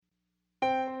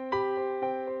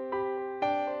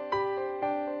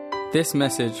This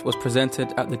message was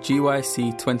presented at the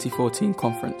GYC 2014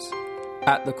 conference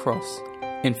at the Cross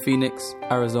in Phoenix,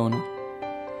 Arizona.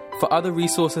 For other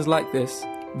resources like this,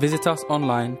 visit us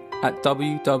online at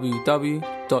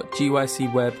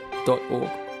www.gycweb.org.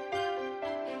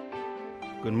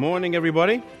 Good morning,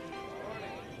 everybody.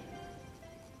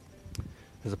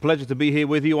 It's a pleasure to be here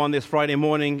with you on this Friday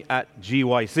morning at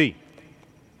GYC.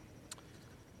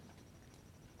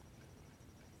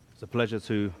 It's a pleasure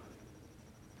to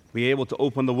be able to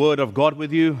open the Word of God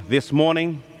with you this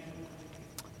morning.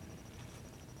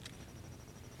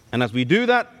 And as we do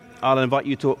that, I'll invite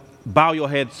you to bow your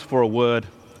heads for a word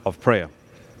of prayer.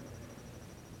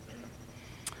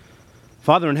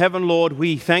 Father in heaven, Lord,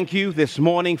 we thank you this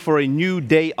morning for a new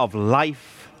day of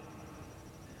life,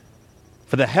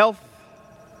 for the health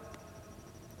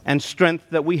and strength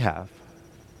that we have.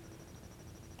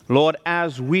 Lord,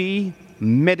 as we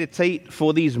meditate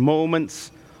for these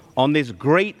moments on this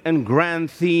great and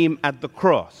grand theme at the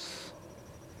cross,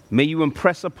 may you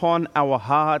impress upon our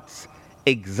hearts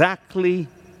exactly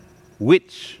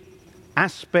which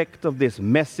aspect of this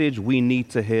message we need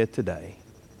to hear today.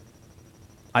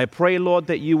 I pray, Lord,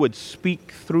 that you would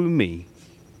speak through me.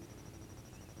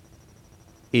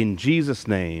 In Jesus'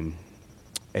 name,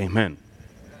 amen.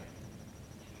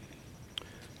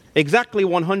 Exactly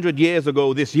 100 years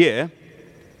ago this year,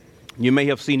 you may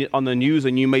have seen it on the news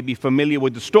and you may be familiar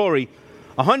with the story.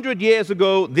 100 years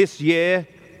ago this year,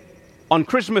 on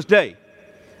Christmas Day,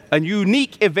 a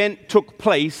unique event took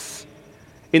place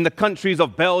in the countries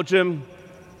of Belgium,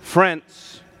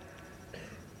 France,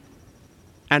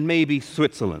 and maybe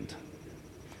Switzerland.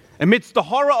 Amidst the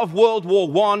horror of World War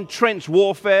I, trench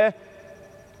warfare,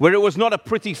 where it was not a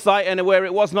pretty sight and where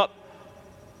it was not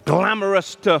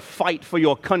glamorous to fight for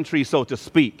your country, so to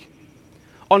speak.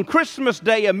 On Christmas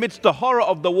Day, amidst the horror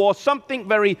of the war, something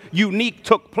very unique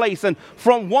took place. And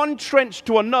from one trench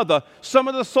to another, some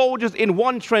of the soldiers in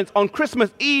one trench, on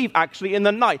Christmas Eve, actually, in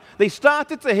the night, they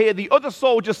started to hear the other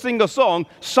soldiers sing a song,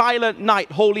 Silent Night,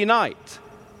 Holy Night.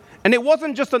 And it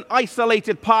wasn't just an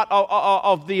isolated part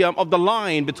of the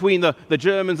line between the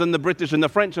Germans and the British and the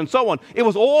French and so on. It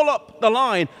was all up the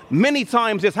line. Many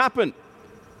times this happened.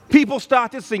 People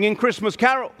started singing Christmas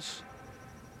carols.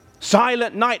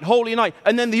 Silent night, holy night.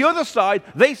 And then the other side,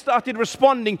 they started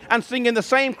responding and singing the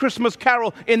same Christmas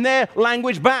carol in their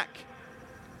language back.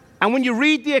 And when you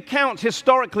read the accounts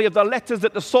historically of the letters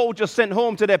that the soldiers sent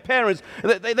home to their parents,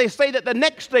 they say that the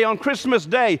next day on Christmas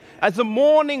Day, as the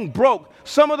morning broke,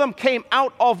 some of them came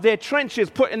out of their trenches,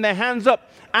 putting their hands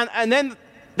up, and then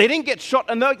they didn't get shot,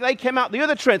 and they came out the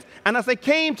other trench. And as they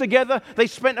came together, they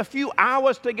spent a few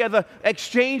hours together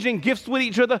exchanging gifts with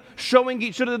each other, showing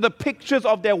each other the pictures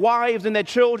of their wives and their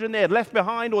children they had left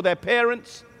behind or their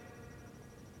parents.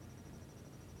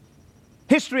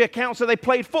 History accounts that they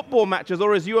played football matches,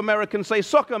 or as you Americans say,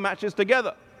 soccer matches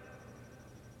together.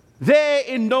 There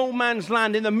in no man's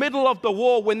land, in the middle of the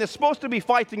war, when they're supposed to be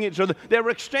fighting each other, they were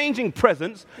exchanging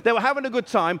presents, they were having a good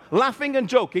time, laughing and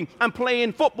joking, and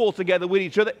playing football together with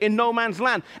each other in no man's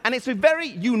land. And it's a very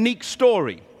unique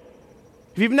story.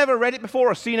 If you've never read it before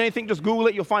or seen anything, just Google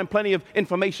it, you'll find plenty of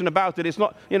information about it. It's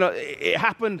not, it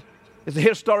happened, it's a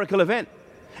historical event.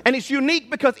 And it's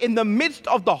unique because in the midst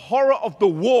of the horror of the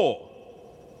war,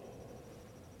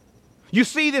 you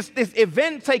see this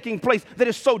event taking place that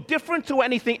is so different to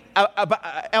anything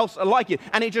else like it.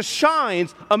 And it just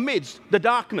shines amidst the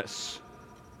darkness.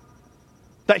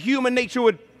 That human nature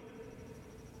would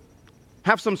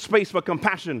have some space for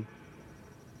compassion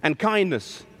and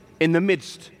kindness in the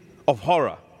midst of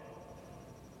horror.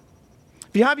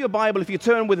 If you have your Bible, if you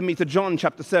turn with me to John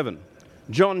chapter 7.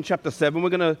 John chapter 7. We're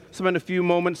going to spend a few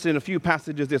moments in a few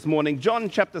passages this morning. John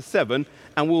chapter 7,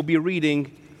 and we'll be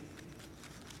reading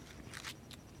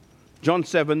John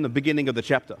 7, the beginning of the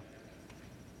chapter.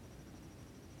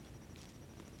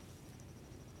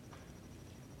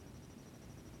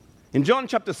 In John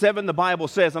chapter 7, the Bible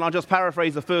says, and I'll just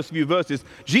paraphrase the first few verses,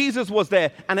 Jesus was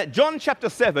there, and at John chapter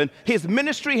 7, his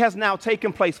ministry has now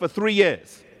taken place for 3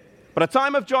 years. By the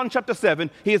time of John chapter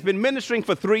 7, he has been ministering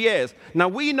for 3 years. Now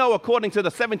we know, according to the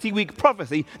 70-week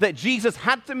prophecy, that Jesus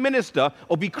had to minister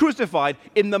or be crucified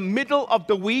in the middle of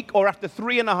the week or after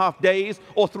 3.5 days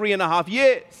or 3.5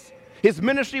 years. His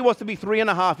ministry was to be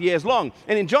 3.5 years long.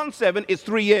 And in John 7, it's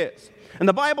 3 years. And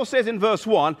the Bible says in verse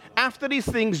 1, after these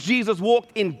things, Jesus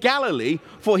walked in Galilee,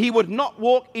 for he would not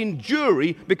walk in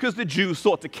Jewry because the Jews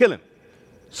sought to kill him.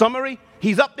 Summary,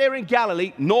 he's up there in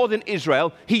Galilee, northern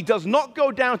Israel. He does not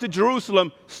go down to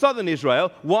Jerusalem, southern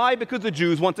Israel. Why? Because the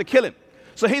Jews want to kill him.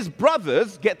 So his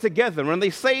brothers get together and they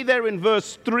say there in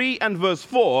verse 3 and verse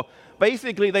 4,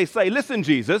 basically they say, listen,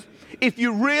 Jesus, if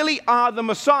you really are the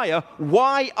Messiah,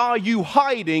 why are you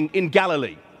hiding in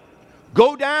Galilee?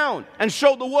 Go down and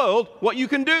show the world what you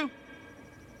can do.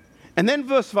 And then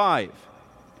verse 5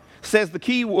 says the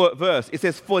key verse. It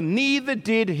says, for neither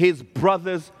did his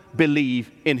brothers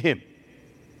believe in him.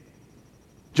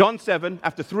 John 7,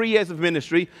 after 3 years of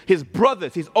ministry, his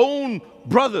brothers, his own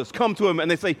brothers, come to him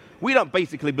and they say, we don't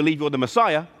basically believe you're the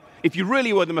Messiah. If you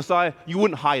really were the Messiah, you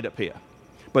wouldn't hide up here.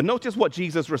 But notice what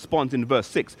Jesus responds in verse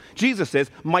 6. Jesus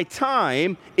says, my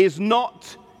time is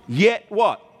not yet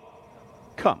what?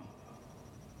 Come.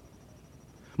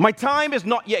 My time is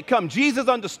not yet come. Jesus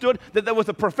understood that there was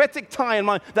a prophetic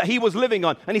timeline that he was living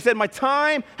on. And he said, my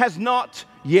time has not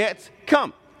yet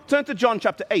come. Turn to John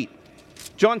chapter 8.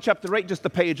 John chapter 8, just a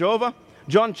page over.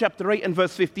 John chapter 8 and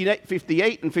verse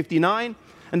 58 and 59.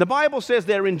 And the Bible says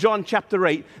there in John chapter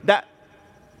 8 that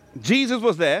Jesus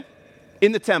was there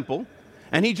in the temple.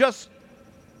 And he just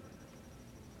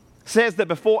says that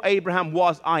before Abraham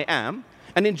was, I am.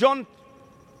 And in John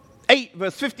 8,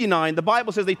 verse 59, the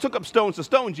Bible says they took up stones to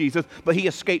stone Jesus, but he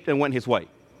escaped and went his way.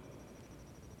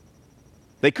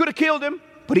 They could have killed him,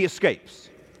 but he escapes.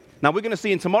 Now, we're going to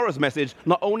see in tomorrow's message,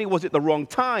 not only was it the wrong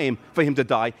time for him to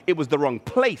die, it was the wrong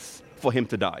place for him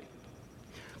to die.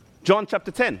 John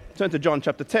chapter 10. Turn to John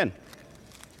chapter 10.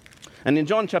 And in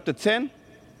John chapter 10,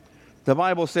 the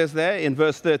Bible says there in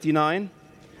verse 39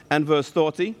 and verse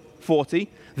 40,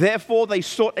 therefore they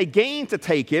sought again to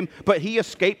take him, but he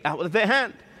escaped out of their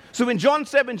hand. So in John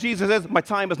 7, Jesus says, my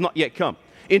time has not yet come.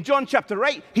 In John chapter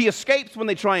 8, he escapes when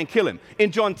they try and kill him.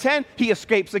 In John 10, he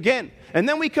escapes again. And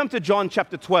then we come to John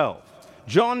chapter 12.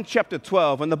 John chapter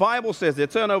 12, and the Bible says there,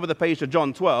 turn over the page to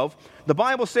John 12. The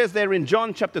Bible says there in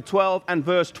John chapter 12 and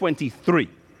verse 23,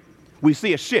 we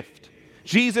see a shift.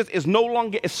 Jesus is no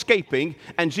longer escaping,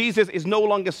 and Jesus is no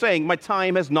longer saying, my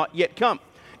time has not yet come.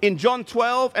 In John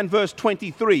 12 and verse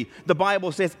 23, the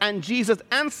Bible says, and Jesus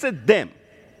answered them,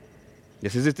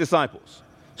 this is his disciples,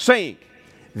 saying,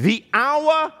 the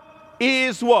hour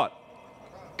is what?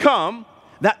 Come,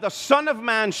 that the Son of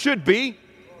Man should be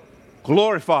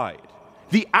glorified.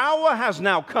 The hour has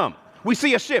now come. We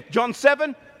see a shift. John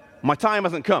 7, my time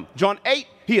hasn't come. John 8,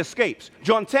 he escapes.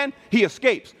 John 10, he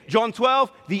escapes. John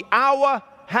 12, the hour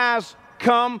has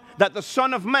come that the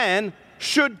Son of Man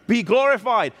should be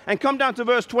glorified. And come down to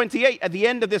verse 28 at the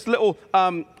end of this little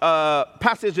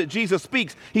passage that Jesus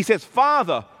speaks. He says,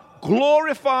 Father,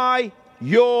 glorify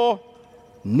your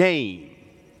name.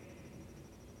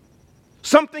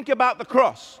 Something about the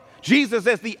cross. Jesus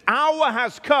says the hour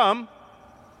has come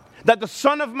that the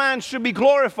Son of Man should be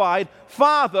glorified.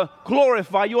 Father,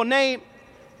 glorify your name.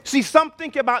 See,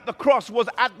 something about the cross was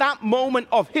at that moment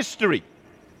of history,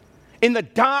 in the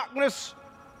darkness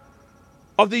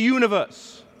of the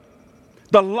universe,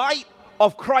 the light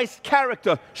of Christ's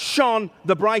character shone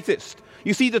the brightest.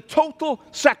 You see, the total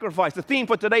sacrifice, the theme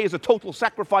for today is the total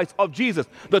sacrifice of Jesus.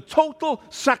 The total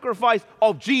sacrifice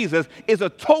of Jesus is a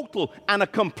total and a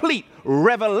complete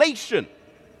revelation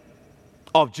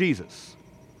of Jesus.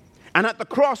 And at the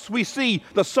cross, we see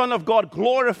the Son of God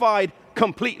glorified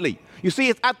completely. You see,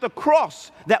 it's at the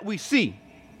cross that we see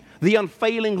the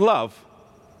unfailing love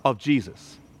of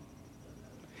Jesus.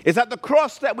 It's at the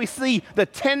cross that we see the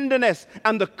tenderness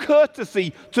and the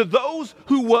courtesy to those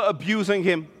who were abusing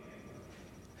him.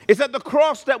 It's at the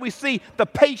cross that we see the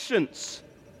patience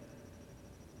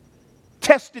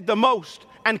tested the most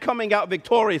and coming out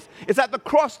victorious. It's at the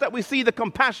cross that we see the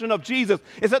compassion of Jesus.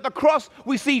 It's at the cross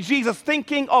we see Jesus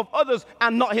thinking of others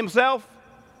and not himself.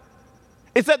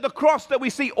 It's at the cross that we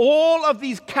see all of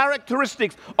these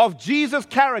characteristics of Jesus'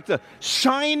 character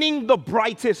shining the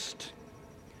brightest.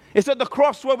 It's at the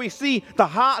cross where we see the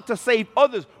heart to save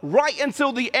others right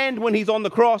until the end when he's on the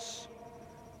cross.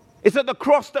 It's at the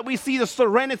cross that we see the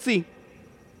serenity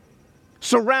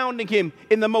surrounding him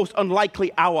in the most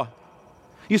unlikely hour.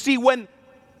 You see, when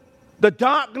the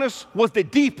darkness was the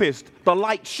deepest, the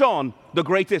light shone the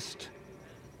greatest.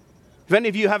 If any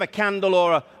of you have a candle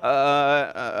or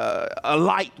a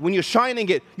light, when you're shining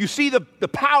it, you see the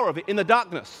power of it in the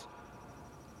darkness.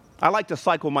 I like to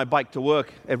cycle my bike to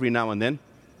work every now and then.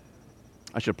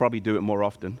 I should probably do it more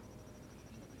often.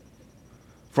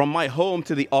 From my home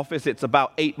to the office, it's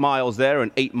about 8 miles there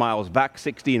and 8 miles back,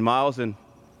 16 miles. And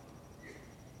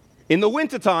in the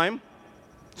wintertime,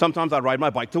 sometimes I ride my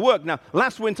bike to work. Now,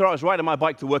 last winter I was riding my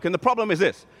bike to work, and the problem is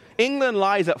this. England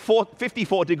lies at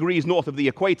 54 degrees north of the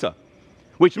equator,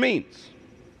 which means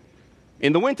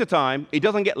In the wintertime, it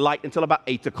doesn't get light until about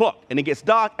 8 o'clock, and it gets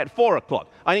dark at 4 o'clock.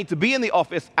 I need to be in the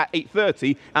office at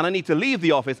 8:30, and I need to leave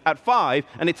the office at 5,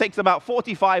 and it takes about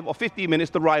 45 or 50 minutes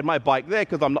to ride my bike there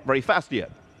because I'm not very fast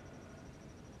yet.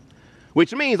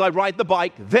 Which means I ride the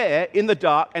bike there in the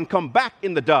dark and come back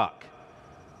in the dark.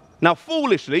 Now,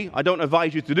 foolishly, I don't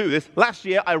advise you to do this, last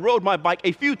year I rode my bike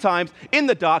a few times in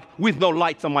the dark with no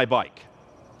lights on my bike.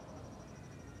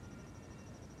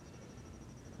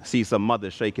 I see some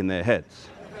mothers shaking their heads.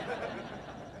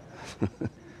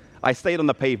 I stayed on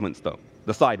the pavements, though,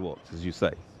 the sidewalks, as you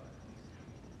say.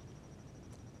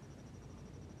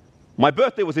 My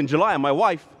birthday was in July, and my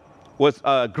wife was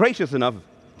gracious enough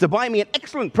to buy me an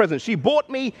excellent present. She bought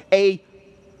me a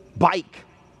bike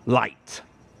light.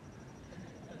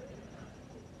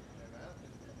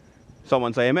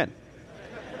 Someone say amen.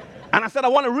 And I said, I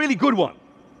want a really good one.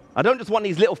 I don't just want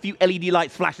these little few LED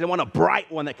lights flashing. I want a bright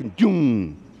one that can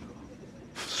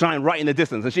shine right in the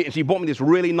distance. And she bought me this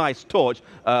really nice torch,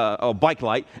 or bike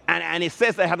light, and it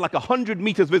says they had like 100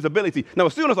 meters visibility. Now,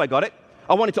 as soon as I got it,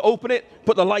 I wanted to open it,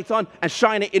 put the lights on, and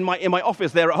shine it in my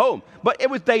office there at home. But it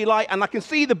was daylight, and I can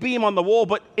see the beam on the wall,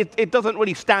 but it doesn't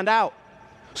really stand out.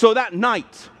 So that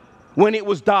night, when it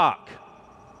was dark,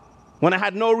 when I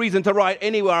had no reason to ride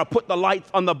anywhere, I put the lights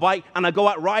on the bike, and I go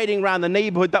out riding around the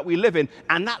neighborhood that we live in,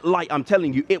 and that light, I'm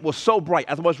telling you, it was so bright.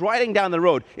 As I was riding down the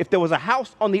road, if there was a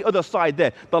house on the other side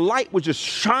there, the light was just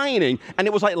shining, and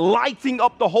it was like lighting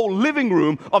up the whole living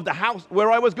room of the house where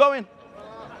I was going.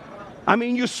 I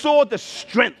mean, you saw the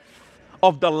strength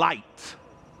of the light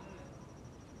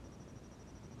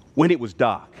when it was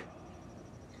dark.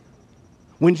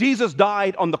 When Jesus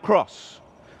died on the cross,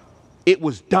 it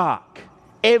was dark.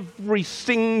 Every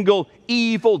single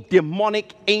evil,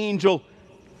 demonic angel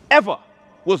ever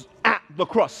was at the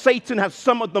cross. Satan has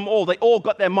summoned them all. They all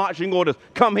got their marching orders.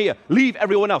 Come here. Leave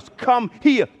everyone else. Come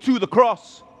here to the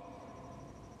cross.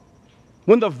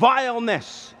 When the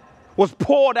vileness was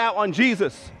poured out on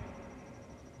Jesus,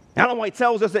 Ellen White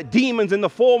tells us that demons in the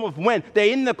form of men,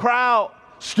 they're in the crowd,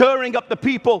 stirring up the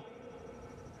people.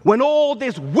 When all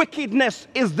this wickedness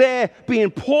is there being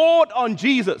poured on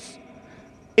Jesus,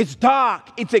 it's dark.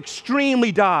 It's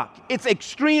extremely dark. It's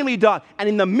extremely dark. And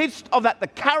in the midst of that, the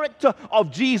character of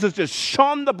Jesus just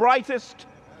shone the brightest.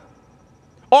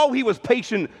 Oh, he was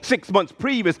patient 6 months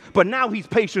previous, but now he's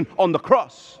patient on the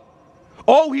cross.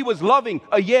 Oh, he was loving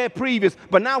a year previous,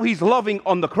 but now he's loving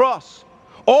on the cross.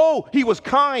 Oh, he was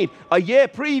kind a year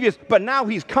previous, but now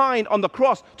he's kind on the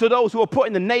cross to those who are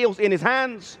putting the nails in his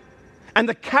hands. And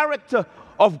the character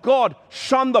of God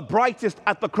shone the brightest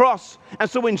at the cross. And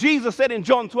so when Jesus said in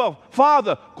John 12,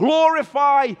 Father,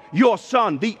 glorify your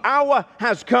Son, the hour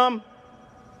has come.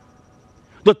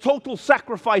 The total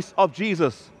sacrifice of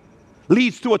Jesus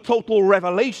leads to a total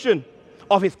revelation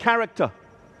of his character.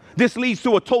 This leads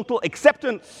to a total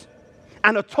acceptance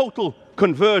and a total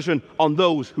conversion on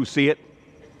those who see it.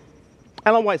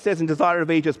 Ellen White says in Desire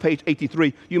of Ages, page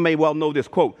 83, you may well know this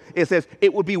quote. It says,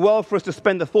 it would be well for us to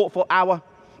spend a thoughtful hour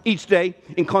each day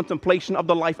in contemplation of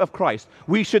the life of Christ.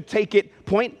 We should take it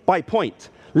point by point.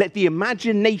 Let the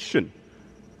imagination,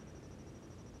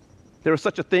 there is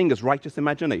such a thing as righteous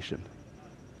imagination.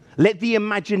 Let the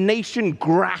imagination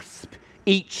grasp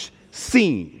each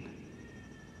scene,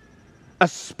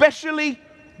 especially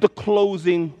the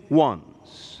closing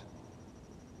ones.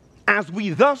 As we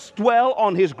thus dwell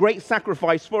on his great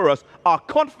sacrifice for us, our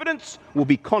confidence will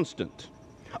be constant.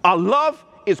 Our love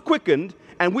is quickened,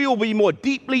 and we will be more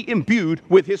deeply imbued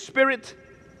with his Spirit.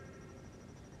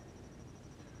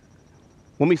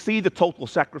 When we see the total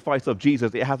sacrifice of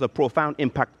Jesus, it has a profound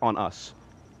impact on us.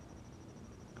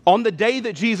 On the day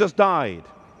that Jesus died,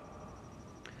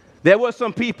 there were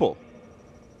some people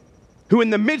who in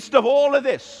the midst of all of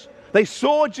this, they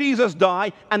saw Jesus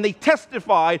die and they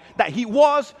testified that he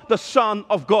was the Son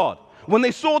of God. When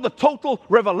they saw the total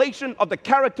revelation of the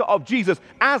character of Jesus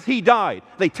as he died,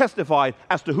 they testified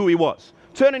as to who he was.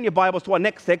 Turn in your Bibles to our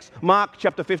next text, Mark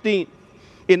chapter 15.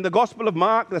 In the Gospel of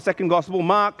Mark, the second Gospel,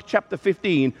 Mark chapter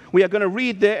 15, we are going to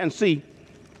read there and see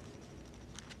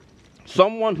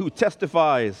someone who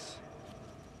testifies.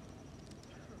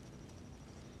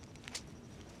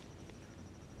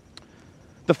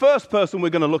 The first person we're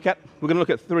going to look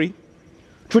at three.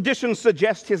 Tradition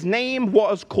suggests his name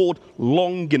was called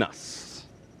Longinus.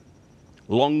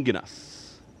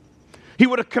 Longinus. He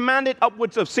would have commanded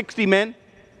upwards of 60 men.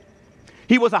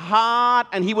 He was a hard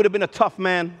and he would have been a tough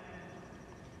man.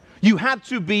 You had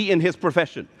to be in his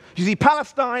profession. You see,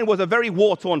 Palestine was a very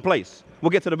war-torn place. We'll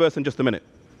get to the verse in just a minute.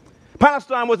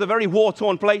 Palestine was a very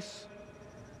war-torn place.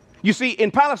 You see,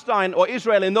 in Palestine or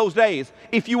Israel in those days,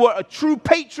 if you were a true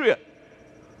patriot,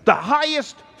 The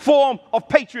highest form of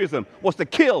patriotism was to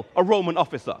kill a Roman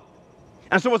officer.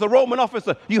 And so as a Roman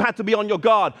officer, you had to be on your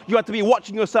guard. You had to be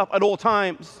watching yourself at all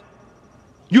times.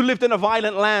 You lived in a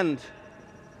violent land,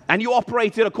 and you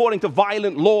operated according to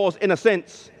violent laws in a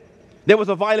sense. There was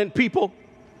a violent people.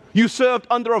 You served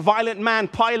under a violent man.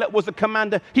 Pilate was the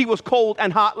commander. He was cold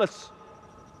and heartless.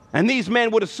 And these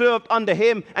men would have served under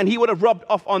him, and he would have rubbed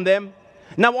off on them.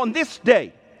 Now on this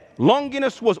day,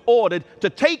 Longinus was ordered to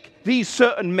take these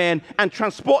certain men and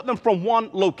transport them from one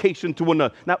location to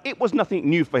another. Now, it was nothing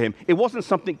new for him. It wasn't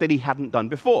something that he hadn't done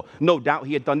before. No doubt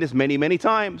he had done this many, many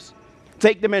times.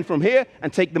 Take the men from here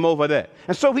and take them over there.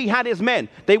 And so he had his men.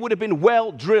 They would have been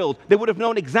well drilled. They would have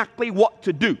known exactly what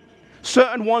to do.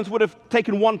 Certain ones would have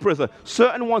taken one prisoner.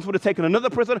 Certain ones would have taken another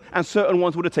prisoner. And certain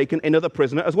ones would have taken another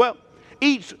prisoner as well.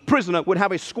 Each prisoner would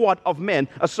have a squad of men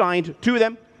assigned to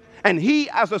them. And he,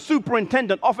 as a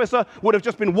superintendent officer, would have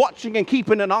just been watching and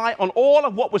keeping an eye on all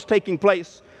of what was taking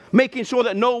place, making sure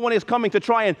that no one is coming to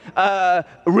try and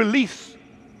release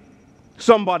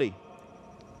somebody.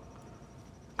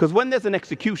 Because when there's an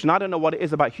execution, I don't know what it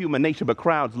is about human nature, but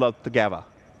crowds love to gather.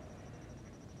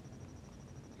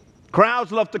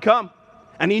 Crowds love to come.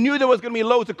 And he knew there was going to be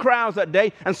loads of crowds that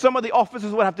day, and some of the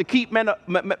officers would have to keep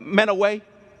men away.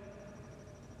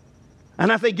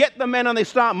 And as they get the men and they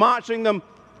start marching them,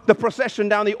 the procession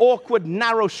down the awkward,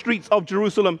 narrow streets of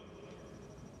Jerusalem,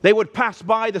 they would pass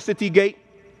by the city gate,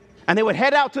 and they would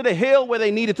head out to the hill where they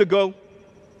needed to go.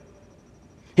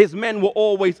 His men were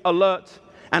always alert.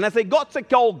 And as they got to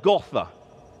Golgotha,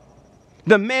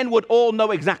 the men would all know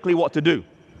exactly what to do.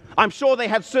 I'm sure they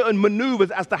had certain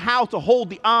maneuvers as to how to hold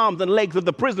the arms and legs of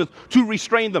the prisoners to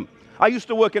restrain them. I used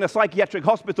to work in a psychiatric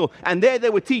hospital, and there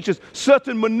they would teach us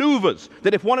certain maneuvers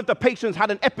that if one of the patients had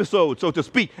an episode, so to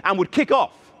speak, and would kick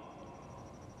off,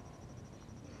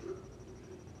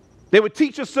 they would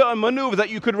teach us certain maneuvers that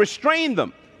you could restrain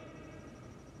them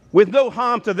with no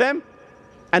harm to them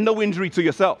and no injury to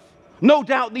yourself. No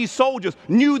doubt these soldiers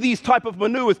knew these type of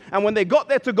maneuvers, and when they got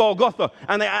there to Golgotha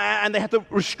and they had to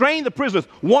restrain the prisoners,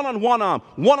 one on one arm,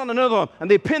 one on another arm, and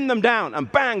they pinned them down,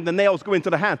 and bang, the nails go into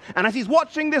the hand. And as he's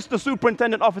watching this, the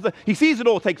superintendent officer, he sees it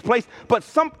all takes place, but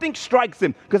something strikes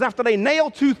him, because after they nail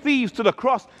two thieves to the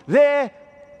cross, there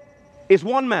is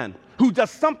one man who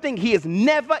does something he has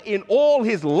never in all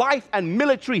his life and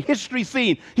military history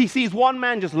seen. He sees one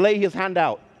man just lay his hand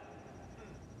out.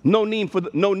 No need for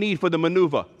the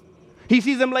maneuver. He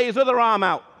sees him lay his other arm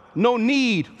out. No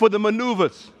need for the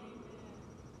maneuvers.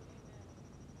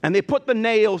 And they put the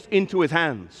nails into his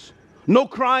hands. No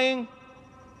crying,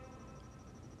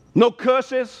 no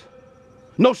curses,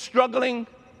 no struggling,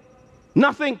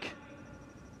 nothing.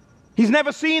 He's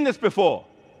never seen this before.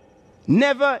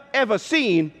 Never, ever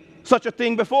seen such a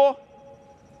thing before.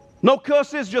 No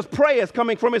curses, just prayers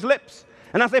coming from his lips.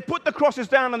 And as they put the crosses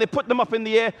down and they put them up in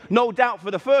the air, no doubt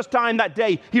for the first time that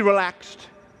day, he relaxed.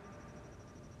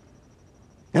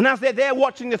 And as they're there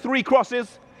watching the three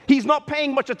crosses, he's not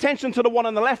paying much attention to the one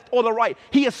on the left or the right.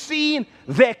 He has seen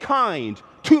their kind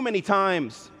too many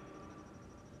times.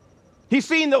 He's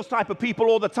seen those type of people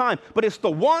all the time, but it's the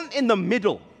one in the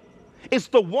middle. It's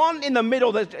the one in the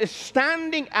middle that is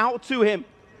standing out to him.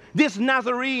 This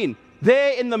Nazarene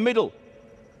there in the middle,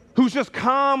 who's just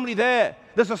calmly there.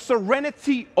 There's a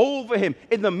serenity over him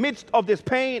in the midst of this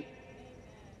pain.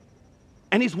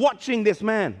 And he's watching this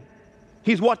man.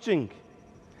 He's watching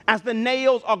as the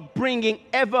nails are bringing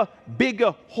ever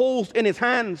bigger holes in his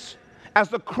hands. As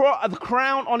the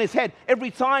crown on his head,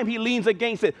 every time he leans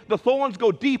against it, the thorns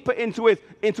go deeper into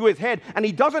his head. And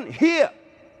he doesn't hear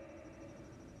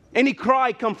any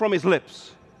cry come from his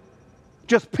lips.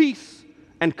 Just peace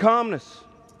and calmness.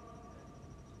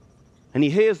 And he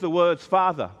hears the words,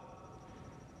 "Father,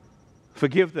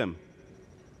 forgive them,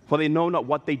 for they know not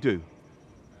what they do."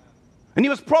 And he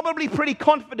was probably pretty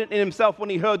confident in himself when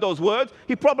he heard those words.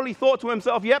 He probably thought to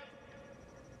himself, yep,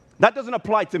 that doesn't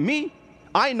apply to me.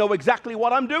 I know exactly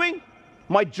what I'm doing.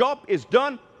 My job is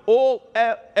done.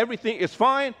 Everything is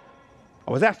fine.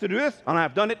 I was asked to do this, and I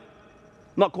have done it.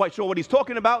 Not quite sure what he's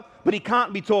talking about, but he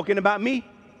can't be talking about me.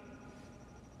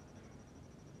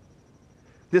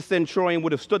 This centurion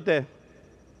would have stood there,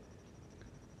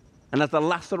 and as the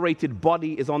lacerated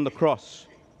body is on the cross,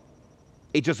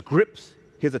 it just grips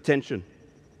his attention.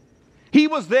 He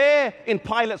was there in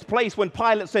Pilate's place when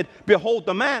Pilate said, "Behold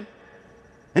the man."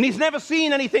 And he's never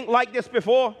seen anything like this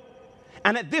before.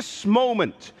 And at this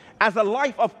moment, as the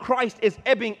life of Christ is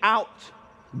ebbing out,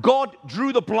 God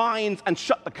drew the blinds and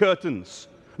shut the curtains.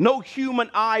 No human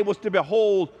eye was to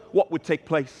behold what would take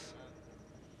place.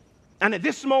 And at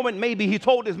this moment, maybe he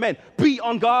told his men, "Be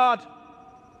on guard.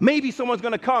 Maybe someone's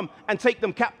going to come and take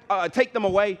them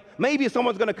away. Maybe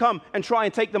someone's going to come and try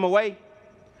and take them away.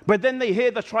 But then they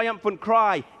hear the triumphant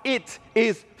cry, "It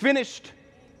is finished."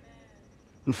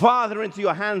 And Father, into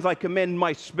your hands I commend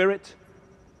my spirit.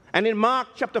 And in Mark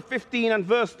chapter 15 and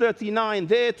verse 39,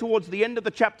 there towards the end of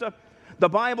the chapter, the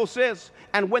Bible says,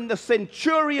 "And when the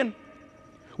centurion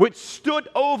which stood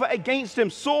over against him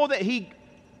saw that he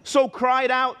so cried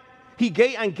out, he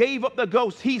gave up the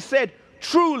ghost, he said,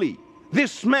 'Truly,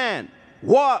 this man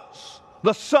was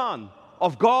the Son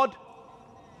of God.'"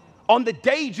 On the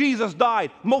day Jesus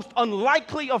died, most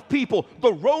unlikely of people,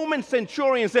 the Roman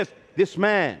centurion says, "This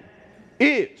man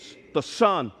is the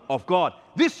Son of God.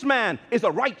 This man is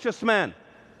a righteous man.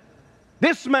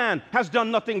 This man has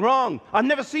done nothing wrong. I've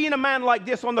never seen a man like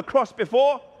this on the cross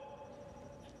before."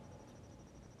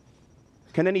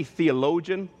 Can any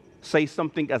theologian say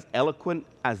something as eloquent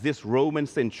as this Roman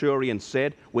centurion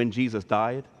said when Jesus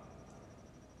died?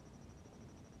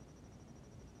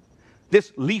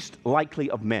 This least likely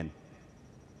of men,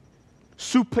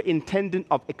 superintendent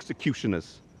of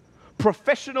executioners,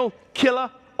 professional killer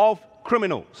of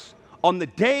criminals, on the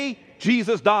day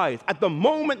Jesus dies, at the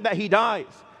moment that he dies,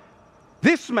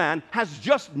 this man has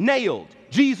just nailed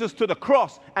Jesus to the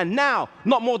cross, and now,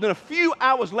 not more than a few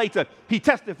hours later, he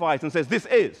testifies and says, "This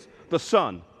is the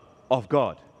Son of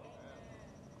God."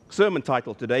 Sermon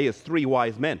title today is "Three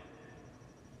Wise Men."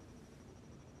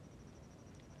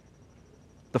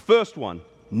 The first one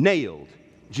nailed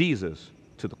Jesus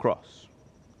to the cross.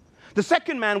 The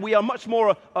second man, we are much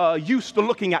more used to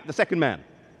looking at the second man.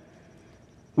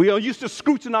 We are used to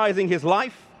scrutinizing his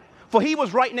life, for he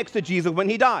was right next to Jesus when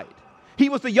he died. He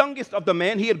was the youngest of the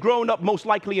men. He had grown up most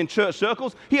likely in church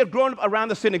circles. He had grown up around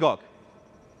the synagogue.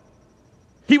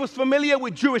 He was familiar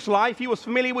with Jewish life. He was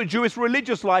familiar with Jewish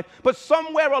religious life. But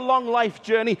somewhere along life's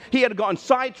journey, he had gotten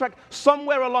sidetracked.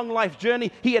 Somewhere along life's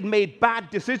journey, he had made bad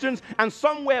decisions. And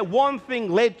somewhere one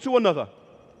thing led to another.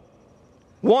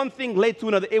 One thing led to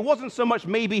another. It wasn't so much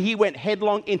maybe he went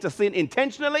headlong into sin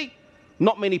intentionally.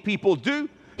 Not many people do.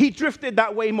 He drifted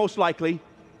that way most likely.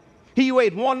 He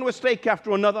made one mistake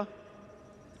after another.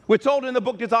 We're told in the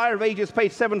book Desire of Ages,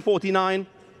 page 749,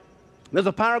 there's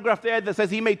a paragraph there that says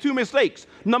he made two mistakes.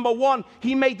 Number one,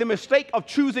 he made the mistake of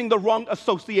choosing the wrong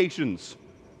associations.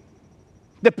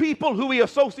 The people who he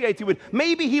associated with,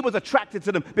 maybe he was attracted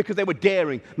to them because they were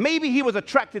daring. Maybe he was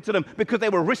attracted to them because they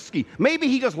were risky. Maybe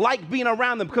he just liked being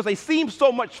around them because they seemed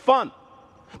so much fun.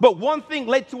 But one thing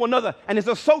led to another, and his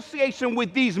association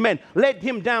with these men led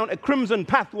him down a crimson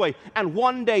pathway. And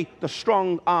one day, the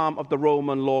strong arm of the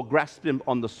Roman law grasped him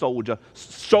on the shoulder,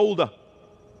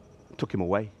 and took him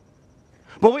away.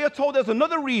 But we are told there's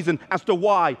another reason as to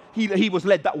why he was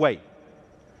led that way.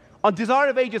 On Desire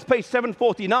of Ages, page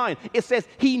 749, it says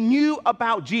he knew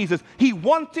about Jesus. He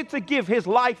wanted to give his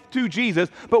life to Jesus,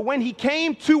 but when he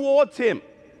came towards him,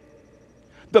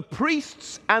 the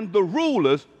priests and the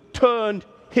rulers turned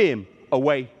him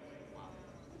away.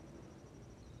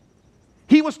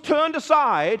 He was turned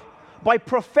aside by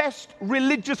professed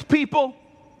religious people.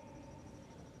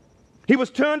 He was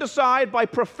turned aside by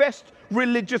professed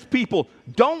religious people.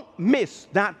 Don't miss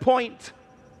that point.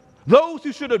 Those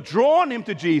who should have drawn him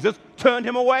to Jesus turned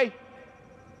him away.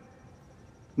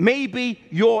 Maybe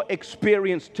your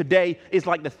experience today is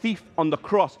like the thief on the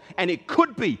cross, and it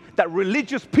could be that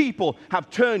religious people have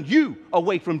turned you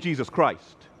away from Jesus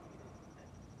Christ.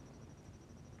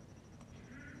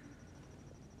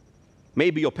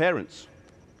 Maybe your parents,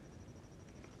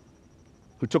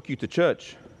 who took you to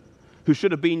church, who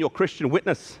should have been your Christian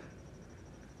witness,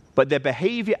 but their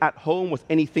behavior at home was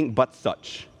anything but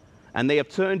such, and they have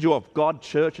turned you off God,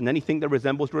 church, and anything that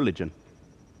resembles religion.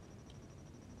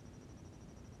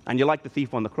 And you're like the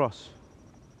thief on the cross.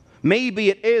 Maybe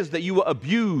it is that you were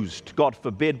abused, God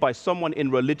forbid, by someone in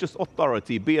religious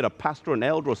authority, be it a pastor, an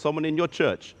elder, or someone in your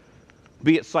church,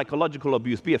 be it psychological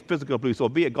abuse, be it physical abuse, or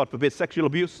be it, God forbid, sexual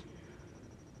abuse.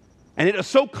 And it has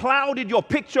so clouded your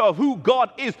picture of who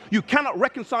God is, you cannot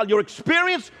reconcile your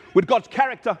experience with God's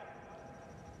character.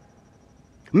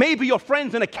 Maybe your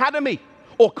friends in academy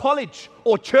or college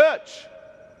or church,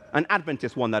 an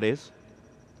Adventist one that is.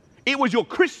 It was your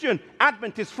Christian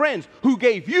Adventist friends who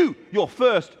gave you your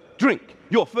first drink,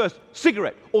 your first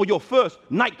cigarette, or your first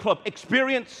nightclub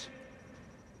experience.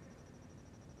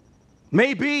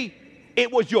 Maybe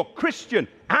it was your Christian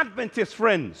Adventist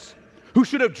friends who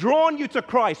should have drawn you to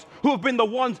Christ, who have been the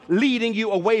ones leading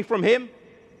you away from him.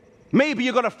 Maybe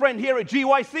you got a friend here at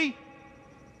GYC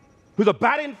who's a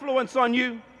bad influence on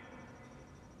you.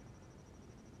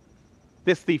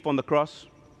 This thief on the cross,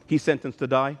 he's sentenced to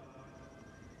die.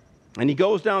 And he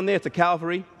goes down there to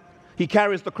Calvary. He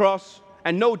carries the cross,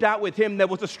 and no doubt with him there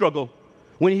was a struggle.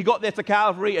 When he got there to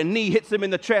Calvary, a knee hits him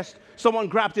in the chest. Someone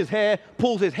grabs his hair,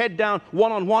 pulls his head down,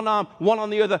 one on one arm, one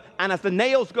on the other. And as the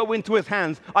nails go into his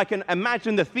hands, I can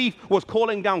imagine the thief was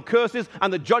calling down curses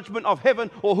and the judgment of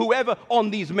heaven or whoever on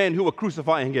these men who were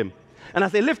crucifying him. And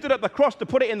as they lifted up the cross to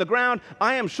put it in the ground,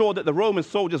 I am sure that the Roman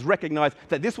soldiers recognized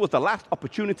that this was the last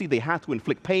opportunity they had to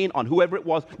inflict pain on whoever it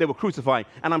was they were crucifying.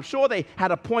 And I'm sure they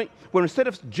had a point where instead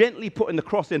of gently putting the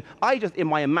cross in, I just, in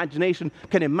my imagination,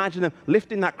 can imagine them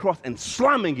lifting that cross and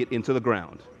slamming it into the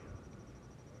ground.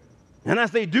 And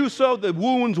as they do so, the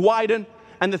wounds widen.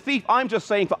 And the thief, I'm just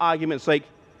saying for argument's sake,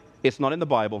 it's not in the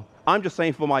Bible. I'm just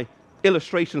saying for my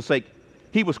illustration's sake,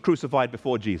 he was crucified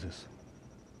before Jesus.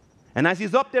 And as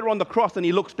he's up there on the cross and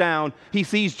he looks down, he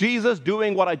sees Jesus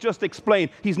doing what I just explained.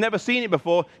 He's never seen it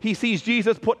before. He sees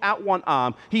Jesus put out one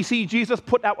arm. He sees Jesus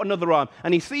put out another arm.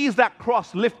 And he sees that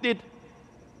cross lifted.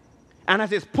 And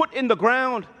as it's put in the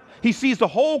ground, he sees the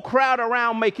whole crowd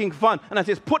around making fun. And as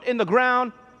it's put in the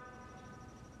ground,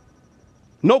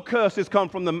 no curses come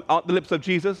from the lips of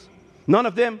Jesus. None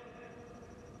of them.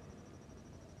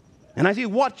 And as he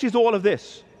watches all of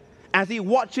this, as he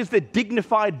watches the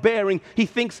dignified bearing, he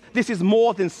thinks this is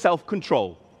more than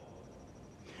self-control.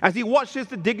 As he watches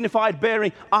the dignified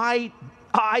bearing, I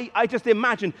just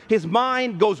imagine his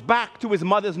mind goes back to his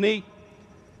mother's knee.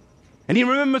 And he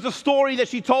remembers a story that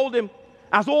she told him,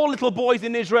 as all little boys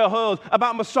in Israel heard,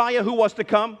 about Messiah who was to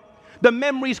come. The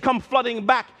memories come flooding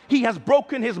back. He has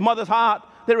broken his mother's heart.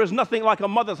 There is nothing like a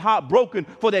mother's heart broken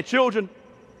for their children.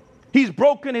 He's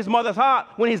broken his mother's heart.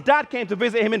 When his dad came to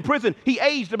visit him in prison, he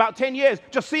aged about 10 years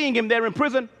just seeing him there in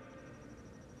prison.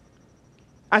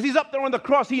 As he's up there on the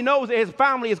cross, he knows that his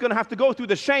family is going to have to go through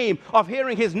the shame of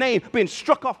hearing his name being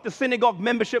struck off the synagogue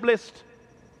membership list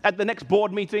at the next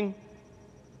board meeting.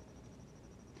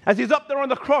 As he's up there on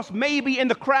the cross, maybe in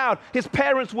the crowd, his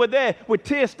parents were there with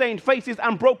tear-stained faces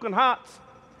and broken hearts.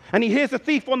 And he hears the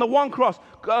thief on the one cross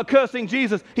cursing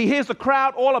Jesus. He hears the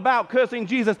crowd all about cursing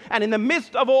Jesus. And in the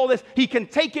midst of all this, he can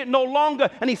take it no longer.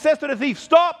 And he says to the thief,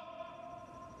 "Stop!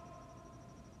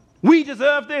 We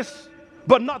deserve this,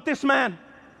 but not this man.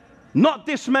 Not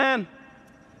this man."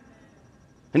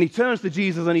 And he turns to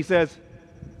Jesus and he says,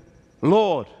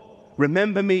 "Lord,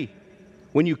 remember me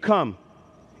when you come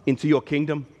into your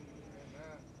kingdom."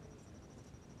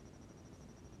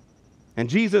 And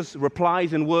Jesus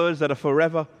replies in words that are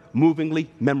forever movingly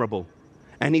memorable.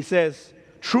 And he says,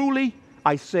 "Truly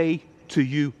I say to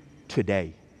you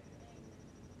today."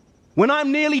 When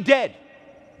I'm nearly dead,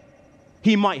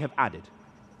 he might have added.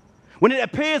 When it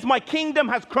appears my kingdom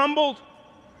has crumbled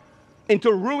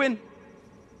into ruin.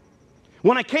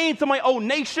 When I came to my own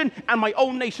nation and my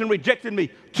own nation rejected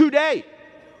me. Today,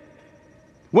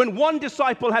 when one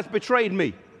disciple has betrayed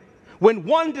me, when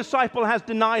one disciple has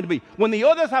denied me, when the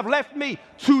others have left me,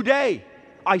 today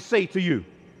I say to you,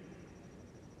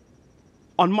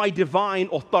 on my divine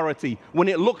authority, when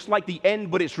it looks like the end,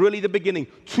 but it's really the beginning,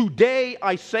 today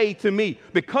I say to me,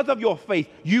 because of your faith,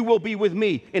 you will be with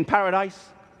me in paradise.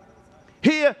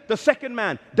 Here, the second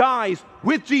man dies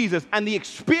with Jesus, and the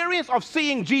experience of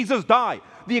seeing Jesus die,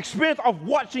 the experience of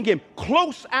watching him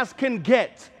close as can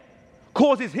get,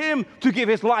 causes him to give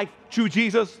his life to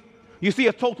Jesus. You see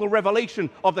a total revelation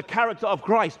of the character of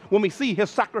Christ when we see his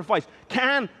sacrifice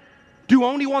can do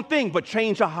only one thing, but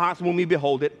change our hearts when we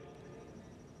behold it.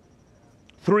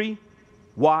 3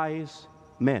 wise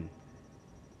men.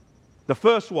 The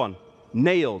first one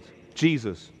nailed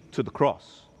Jesus to the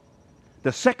cross.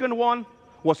 The second one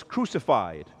was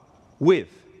crucified with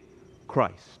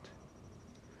Christ.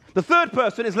 The third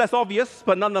person is less obvious,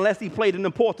 but nonetheless he played an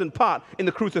important part in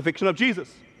the crucifixion of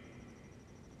Jesus.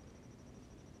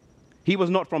 He was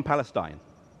not from Palestine.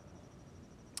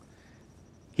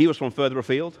 He was from further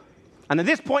afield. And at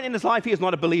this point in his life, he is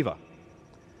not a believer.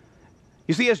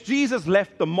 You see, as Jesus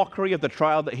left the mockery of the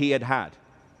trial that he had had,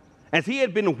 as he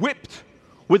had been whipped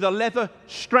with a leather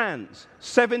strands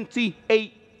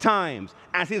 78 times,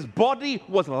 as his body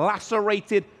was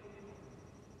lacerated,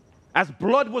 as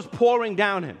blood was pouring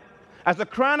down him, as the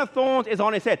crown of thorns is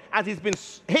on his head, as he's been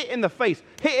hit in the face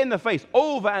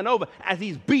over and over, as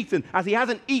he's beaten, as he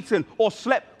hasn't eaten or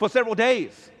slept for several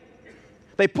days.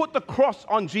 They put the cross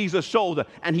on Jesus' shoulder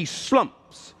and he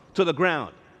slumps to the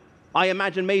ground. I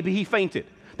imagine maybe he fainted.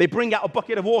 They bring out a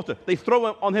bucket of water. They throw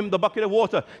on him the bucket of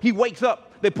water. He wakes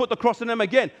up. They put the cross on him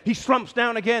again. He slumps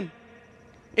down again.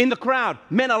 In the crowd,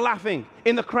 men are laughing.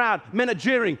 In the crowd, men are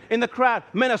jeering. In the crowd,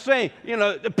 men are saying,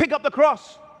 pick up the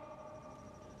cross.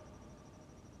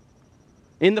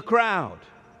 In the crowd,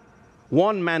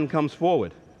 one man comes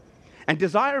forward. And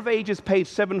Desire of Ages, page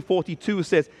 742,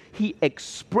 says, he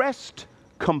expressed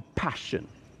compassion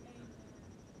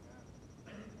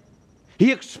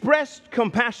He expressed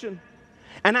compassion.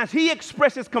 And as he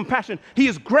expresses compassion, he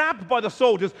is grabbed by the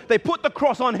soldiers. They put the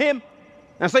cross on him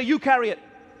and say, you carry it.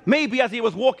 Maybe as he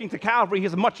was walking to Calvary,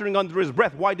 he's muttering under his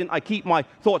breath, why didn't I keep my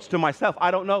thoughts to myself?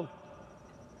 I don't know.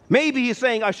 Maybe he's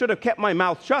saying, I should have kept my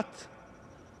mouth shut.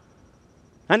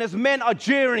 And as men are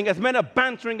jeering, as men are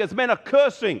bantering, as men are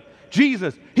cursing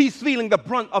Jesus, he's feeling the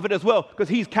brunt of it as well because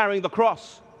he's carrying the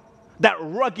cross. That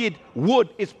rugged wood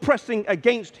is pressing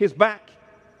against his back.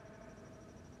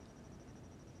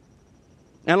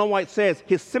 Ellen White says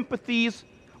his sympathies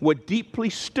were deeply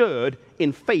stirred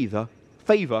in favor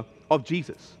of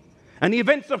Jesus. And the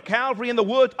events of Calvary and the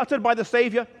words uttered by the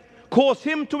Savior caused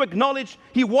him to acknowledge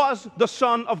he was the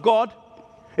Son of God.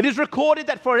 It is recorded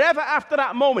that forever after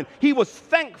that moment, he was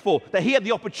thankful that he had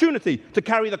the opportunity to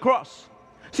carry the cross.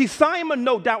 See, Simon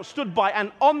no doubt stood by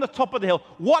and on the top of the hill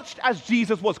watched as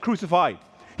Jesus was crucified.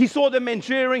 He saw the men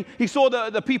cheering. He saw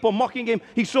the people mocking him.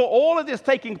 He saw all of this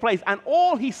taking place. And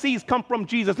all he sees come from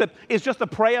Jesus' lips is just a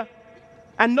prayer.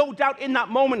 And no doubt in that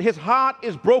moment, his heart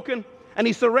is broken and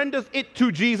he surrenders it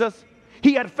to Jesus.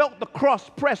 He had felt the cross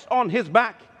pressed on his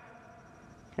back.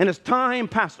 And as time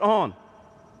passed on,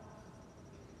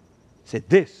 he said,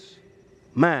 this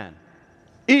man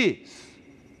is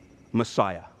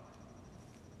Messiah.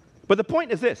 But the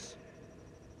point is this.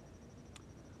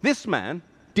 This man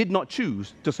did not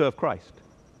choose to serve Christ.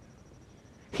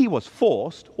 He was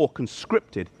forced or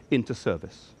conscripted into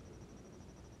service.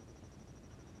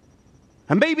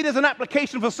 And maybe there's an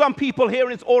application for some people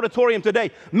here in this auditorium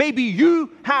today. Maybe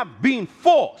you have been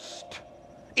forced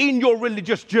in your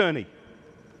religious journey.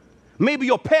 Maybe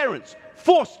your parents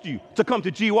forced you to come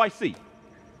to GYC.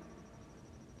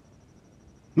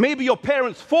 Maybe your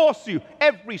parents force you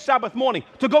every Sabbath morning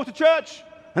to go to church.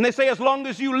 And they say, as long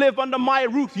as you live under my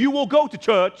roof, you will go to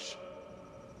church.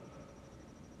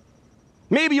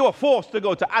 Maybe you are forced to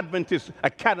go to Adventist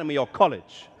academy or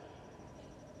college.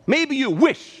 Maybe you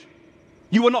wish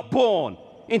you were not born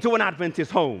into an Adventist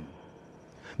home.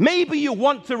 Maybe you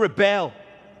want to rebel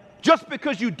just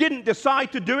because you didn't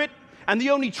decide to do it, and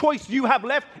the only choice you have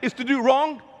left is to do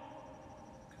wrong.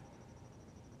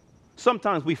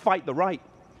 Sometimes we fight the right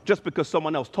just because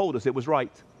someone else told us it was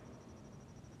right.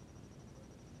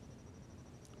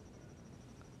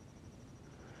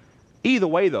 Either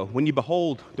way, though, when you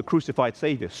behold the crucified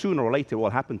Savior, sooner or later it will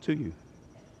happen to you.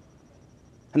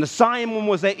 And the Simon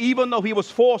was there, even though he was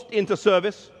forced into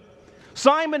service.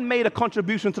 Simon made a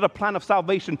contribution to the plan of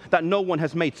salvation that no one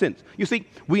has made since. You see,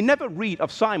 we never read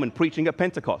of Simon preaching at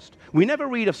Pentecost. We never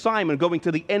read of Simon going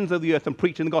to the ends of the earth and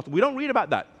preaching the gospel. We don't read about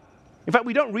that. In fact,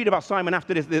 we don't read about Simon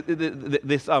after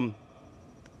this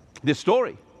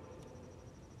story.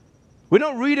 We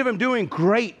don't read of him doing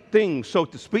great things, so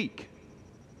to speak,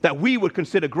 that we would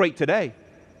consider great today.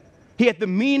 He had the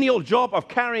menial job of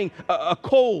carrying a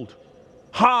cold,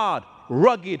 hard,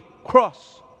 rugged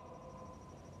cross.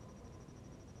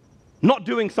 Not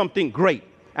doing something great,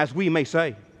 as we may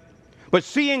say, but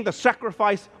seeing the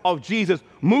sacrifice of Jesus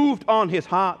moved on his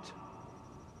heart.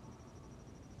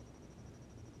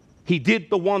 He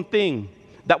did the one thing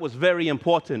that was very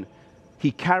important. He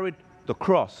carried the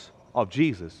cross of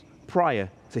Jesus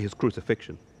prior to his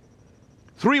crucifixion.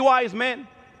 3 wise men.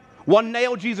 One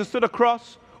nailed Jesus to the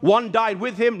cross, one died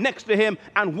with him, next to him,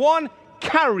 and one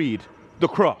carried the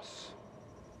cross.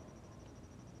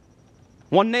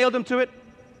 One nailed him to it,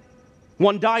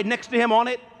 one died next to him on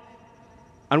it,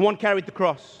 and one carried the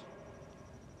cross.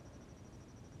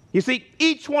 You see,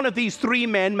 each one of these 3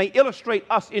 men may illustrate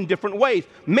us in different ways.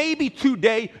 Maybe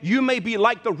today you may be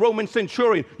like the Roman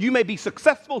centurion. You may be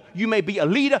successful, you may be a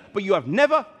leader, but you have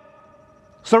never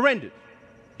surrendered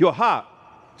your heart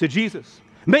to Jesus.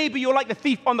 Maybe you're like the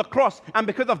thief on the cross, and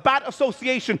because of bad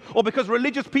association or because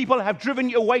religious people have driven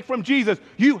you away from Jesus,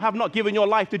 you have not given your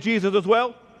life to Jesus as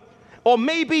well. Or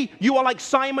maybe you are like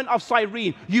Simon of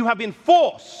Cyrene. You have been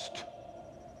forced,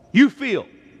 you feel,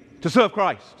 to serve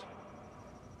Christ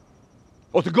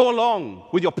or to go along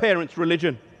with your parents'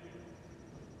 religion.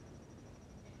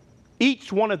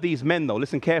 Each one of these men, though,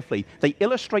 listen carefully, they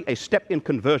illustrate a step in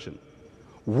conversion.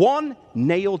 One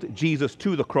nailed Jesus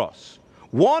to the cross.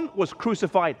 One was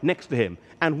crucified next to him,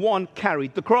 and one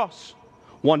carried the cross.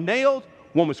 One nailed,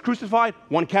 one was crucified,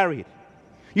 one carried.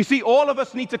 You see, all of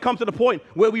us need to come to the point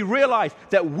where we realize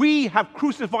that we have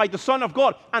crucified the Son of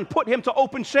God and put him to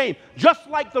open shame, just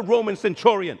like the Roman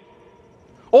centurion.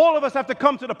 All of us have to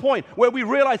come to the point where we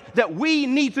realize that we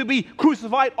need to be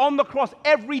crucified on the cross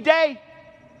every day.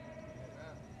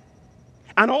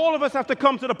 And all of us have to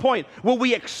come to the point where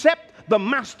we accept the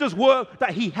master's work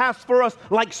that he has for us,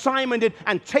 like Simon did,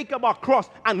 and take up our cross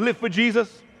and live for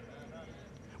Jesus.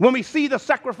 When we see the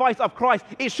sacrifice of Christ,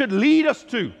 it should lead us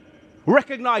to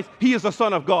recognize He is the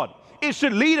Son of God. It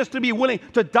should lead us to be willing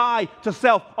to die to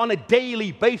self on a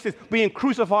daily basis, being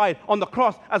crucified on the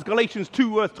cross, as Galatians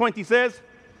 2 verse 20 says.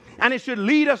 And it should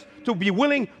lead us to be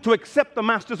willing to accept the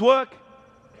Master's work.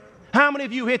 How many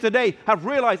of you here today have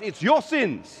realized it's your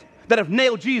sins that have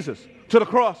nailed Jesus to the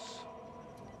cross?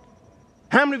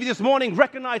 How many of you this morning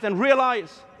recognize and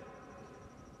realize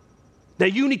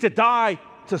that you need to die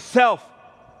to self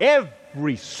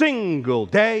every single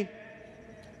day?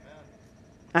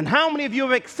 And how many of you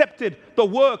have accepted the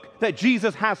work that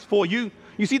Jesus has for you?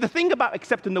 You see, the thing about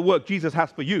accepting the work Jesus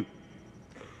has for you,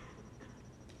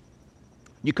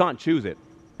 you can't choose it.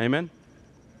 Amen?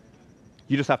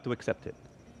 You just have to accept it.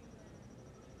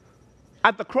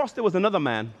 At the cross, there was another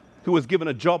man who was given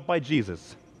a job by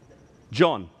Jesus,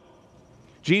 John.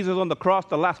 Jesus on the cross,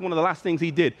 one of the last things he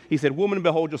did, he said, "Woman,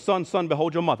 behold your son. Son,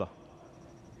 behold your mother."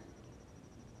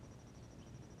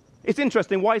 It's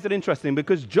interesting. Why is it interesting?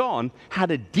 Because John had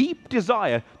a deep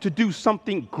desire to do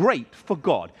something great for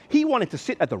God. He wanted to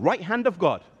sit at the right hand of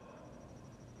God.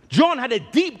 John had a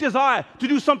deep desire to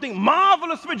do something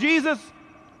marvelous for Jesus,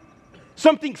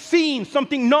 something seen,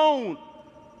 something known.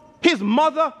 His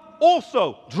mother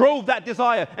also drove that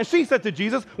desire. And she said to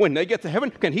Jesus, when they get to heaven,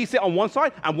 can he sit on one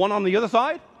side and one on the other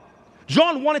side?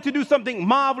 John wanted to do something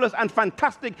marvelous and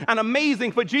fantastic and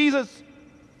amazing for Jesus.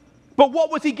 But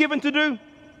what was he given to do?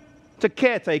 To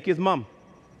caretake his mum.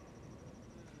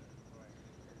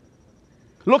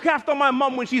 Look after my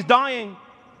mum when she's dying.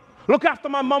 Look after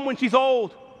my mum when she's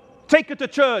old. Take her to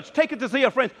church. Take her to see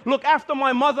her friends. Look after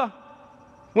my mother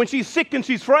when she's sick and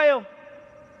she's frail.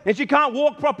 And she can't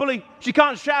walk properly. She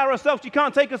can't shower herself. She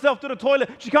can't take herself to the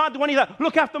toilet. She can't do any of that.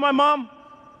 Look after my mom.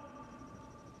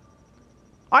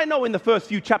 I know in the first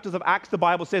few chapters of Acts, the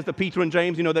Bible says that Peter and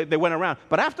James, they went around.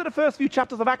 But after the first few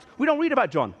chapters of Acts, we don't read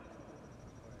about John.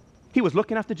 He was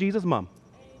looking after Jesus' mom.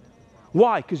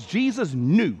 Why? Because Jesus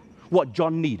knew what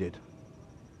John needed.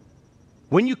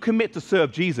 When you commit to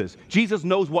serve Jesus, Jesus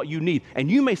knows what you need. And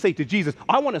you may say to Jesus,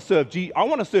 I want to serve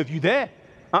you there.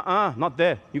 Not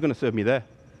there. You're going to serve me there.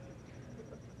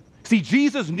 See,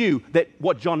 Jesus knew that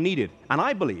what John needed. And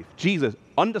I believe Jesus,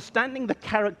 understanding the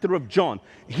character of John,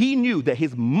 he knew that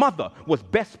his mother was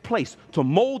best placed to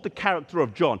mold the character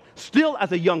of John, still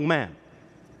as a young man,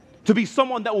 to be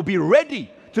someone that will be ready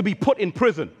to be put in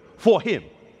prison for him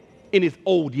in his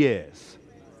old years.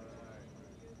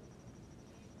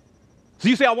 So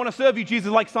you say, I want to serve you, Jesus,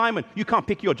 like Simon. You can't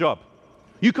pick your job.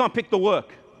 You can't pick the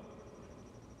work.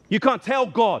 You can't tell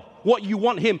God what you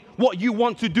want him, what you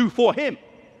want to do for him,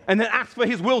 and then ask for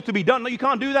his will to be done. No, you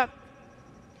can't do that.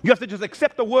 You have to just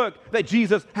accept the work that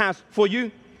Jesus has for you.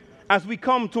 As we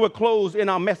come to a close in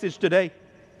our message today,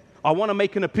 I want to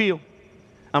make an appeal.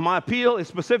 And my appeal is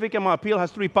specific, and my appeal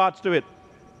has 3 parts to it.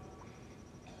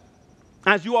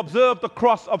 As you observe the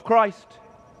cross of Christ,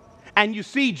 and you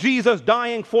see Jesus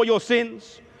dying for your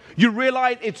sins, you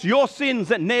realize it's your sins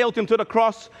that nailed him to the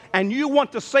cross, and you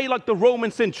want to say like the Roman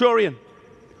centurion,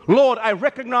 Lord, I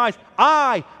recognize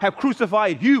I have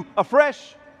crucified you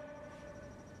afresh.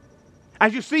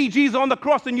 As you see Jesus on the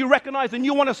cross and you recognize and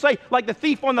you want to say like the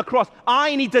thief on the cross,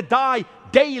 I need to die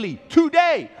daily.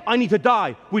 Today, I need to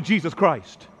die with Jesus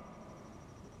Christ.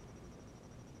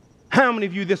 How many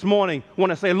of you this morning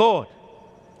want to say, Lord,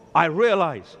 I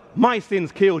realize my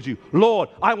sins killed you. Lord,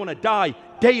 I want to die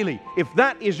daily. If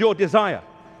that is your desire,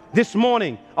 this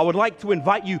morning I would like to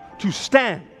invite you to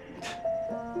stand.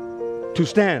 To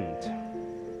stand.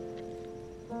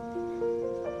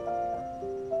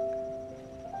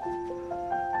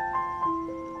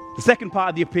 The second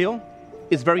part of the appeal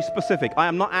is very specific. I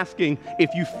am not asking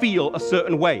if you feel a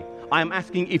certain way. I am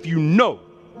asking if you know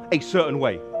a certain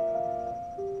way.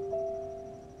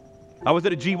 I was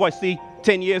at a GYC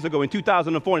 10 years ago in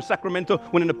 2004 in Sacramento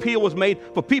when an appeal was made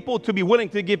for people to be willing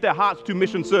to give their hearts to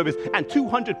mission service, and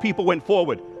 200 people went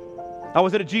forward. I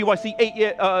was at a GYC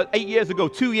 8 years ago,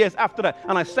 2 years after that,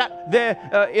 and I sat there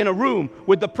in a room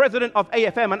with the president of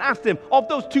AFM and asked him, of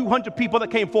those 200 people that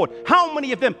came forward, how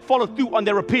many of them followed through on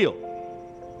their appeal?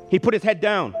 He put his head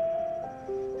down,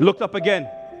 looked up again.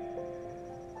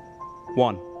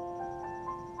 One.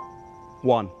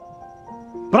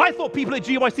 But I thought people at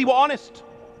GYC were honest.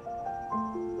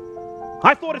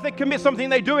 I thought if they commit something,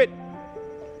 they do it.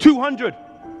 200.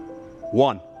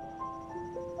 One.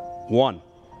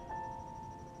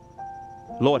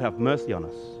 Lord, have mercy on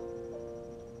us.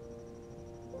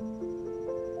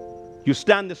 You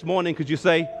stand this morning because you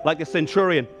say, like the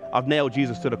centurion, I've nailed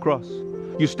Jesus to the cross.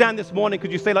 You stand this morning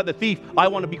because you say, like the thief, I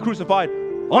want to be crucified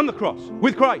on the cross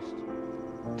with Christ.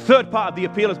 Third part of the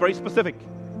appeal is very specific.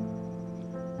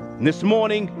 And this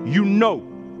morning, you know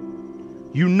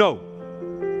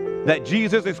that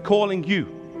Jesus is calling you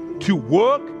to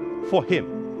work for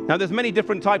him. Now, there's many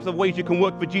different types of ways you can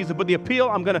work for Jesus, but the appeal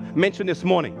I'm going to mention this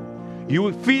morning, you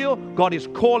will feel God is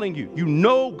calling you. You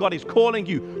know God is calling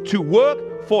you to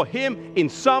work for him in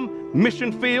some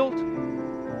mission field,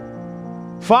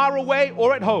 far away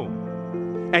or at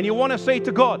home. And you want to say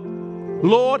to God,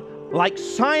 Lord, like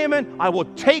Simon, I will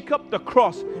take up the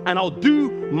cross and I'll do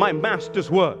my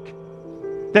master's work.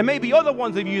 There may be other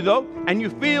ones of you, though, and you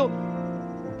feel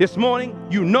this morning,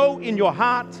 you know in your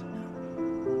heart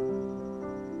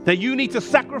that you need to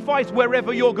sacrifice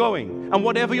wherever you're going and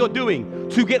whatever you're doing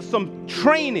to get some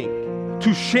training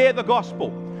to share the gospel.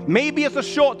 Maybe it's a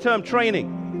short-term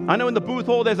training. I know in the booth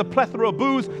hall there's a plethora of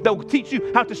booths that will teach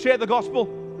you how to share the gospel.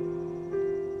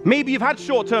 Maybe you've had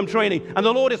short-term training and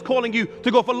the Lord is calling you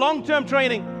to go for long-term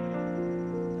training.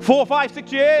 4, 5,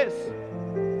 6 years.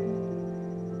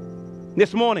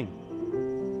 This morning,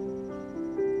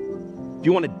 if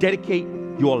you want to dedicate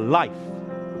your life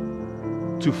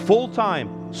to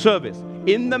full-time service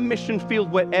in the mission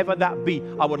field, wherever that be,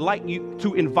 I would like you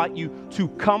to invite you to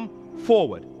come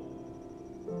forward.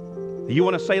 You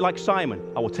want to say like Simon,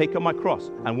 I will take up my cross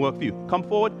and work for you. Come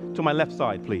forward to my left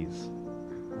side, please.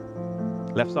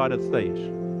 Left side of the stage.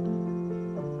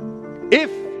 If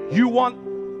you want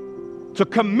to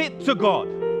commit to God,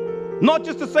 not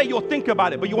just to say you'll think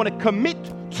about it, but you want to commit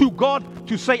to God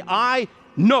to say, I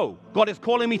know God is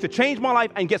calling me to change my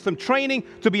life and get some training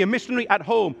to be a missionary at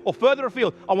home or further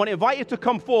afield, I want to invite you to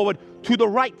come forward to the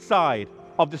right side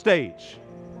of the stage.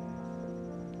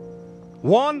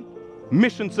 1,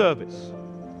 mission service.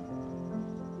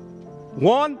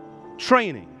 1,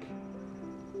 training.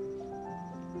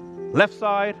 Left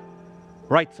side,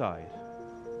 right side.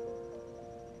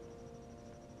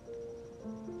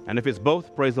 And if it's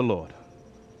both, praise the Lord.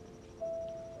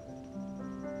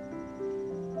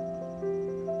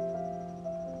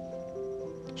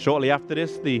 Shortly after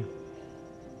this, the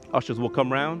ushers will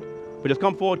come round. But just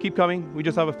come forward, keep coming. We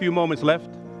just have a few moments left.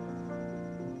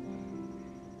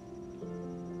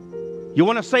 You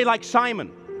want to say like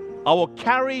Simon, I will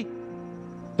carry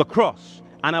the cross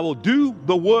and I will do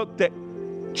the work that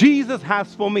Jesus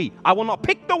has for me. I will not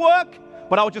pick the work,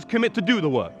 but I will just commit to do the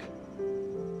work.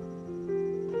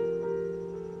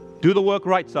 Do the work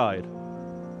right side.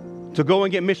 To go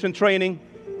and get mission training.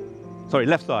 Sorry,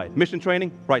 left side. Mission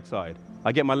training, right side.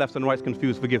 I get my lefts and rights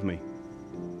confused, forgive me.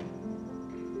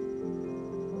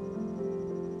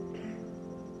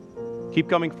 Keep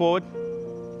coming forward.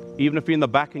 Even if you're in the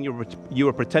back and you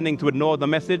were pretending to ignore the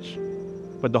message,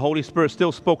 but the Holy Spirit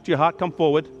still spoke to your heart, come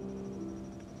forward.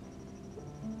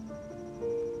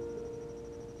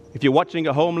 If you're watching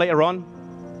at home later on,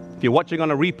 if you're watching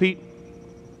on a repeat,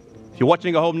 if you're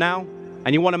watching at home now,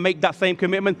 and you want to make that same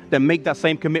commitment, then make that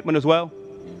same commitment as well,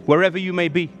 wherever you may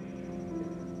be.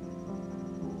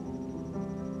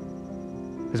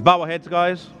 Let's bow our heads,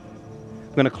 guys.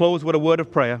 I'm going to close with a word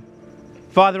of prayer.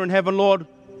 Father in heaven, Lord,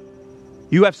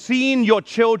 you have seen your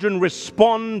children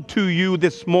respond to you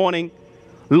this morning.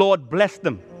 Lord, bless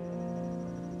them.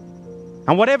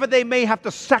 And whatever they may have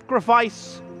to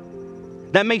sacrifice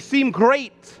that may seem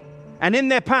great and in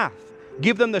their path,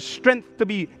 give them the strength to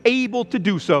be able to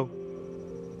do so.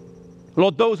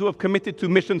 Lord, those who have committed to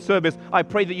mission service, I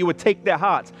pray that you would take their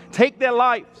hearts, take their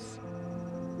lives,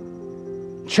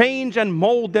 change and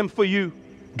mold them for you.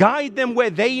 Guide them where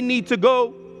they need to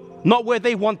go, not where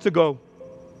they want to go.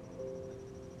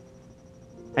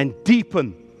 And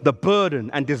deepen the burden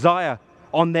and desire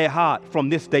on their heart from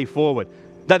this day forward.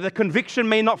 That the conviction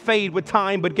may not fade with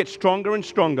time, but get stronger and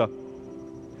stronger.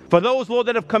 For those, Lord,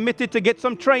 that have committed to get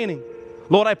some training,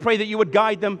 Lord, I pray that you would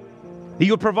guide them, that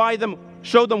you would provide them,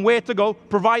 show them where to go,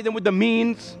 provide them with the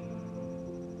means,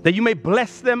 that you may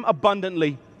bless them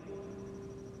abundantly.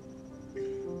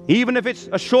 Even if it's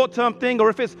a short-term thing or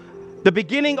if it's the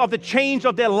beginning of the change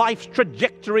of their life's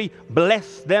trajectory,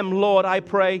 bless them, Lord, I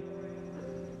pray.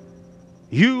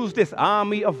 Use this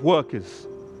army of workers,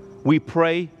 we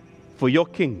pray, for your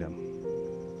kingdom.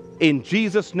 In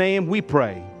Jesus' name we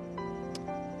pray.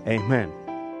 Amen.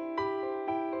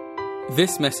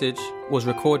 This message was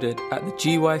recorded at the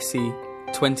GYC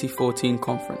 2014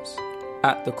 conference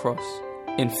at the Cross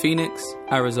in Phoenix,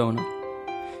 Arizona.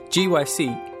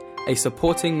 GYC, a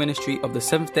supporting ministry of the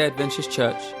Seventh-day Adventist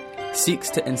Church, seeks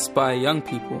to inspire young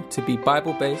people to be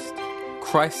Bible-based,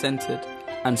 Christ-centered,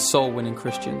 and soul-winning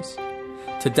Christians.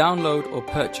 To download or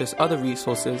purchase other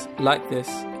resources like this,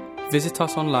 visit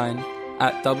us online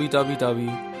at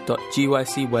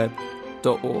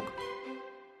www.gycweb.org.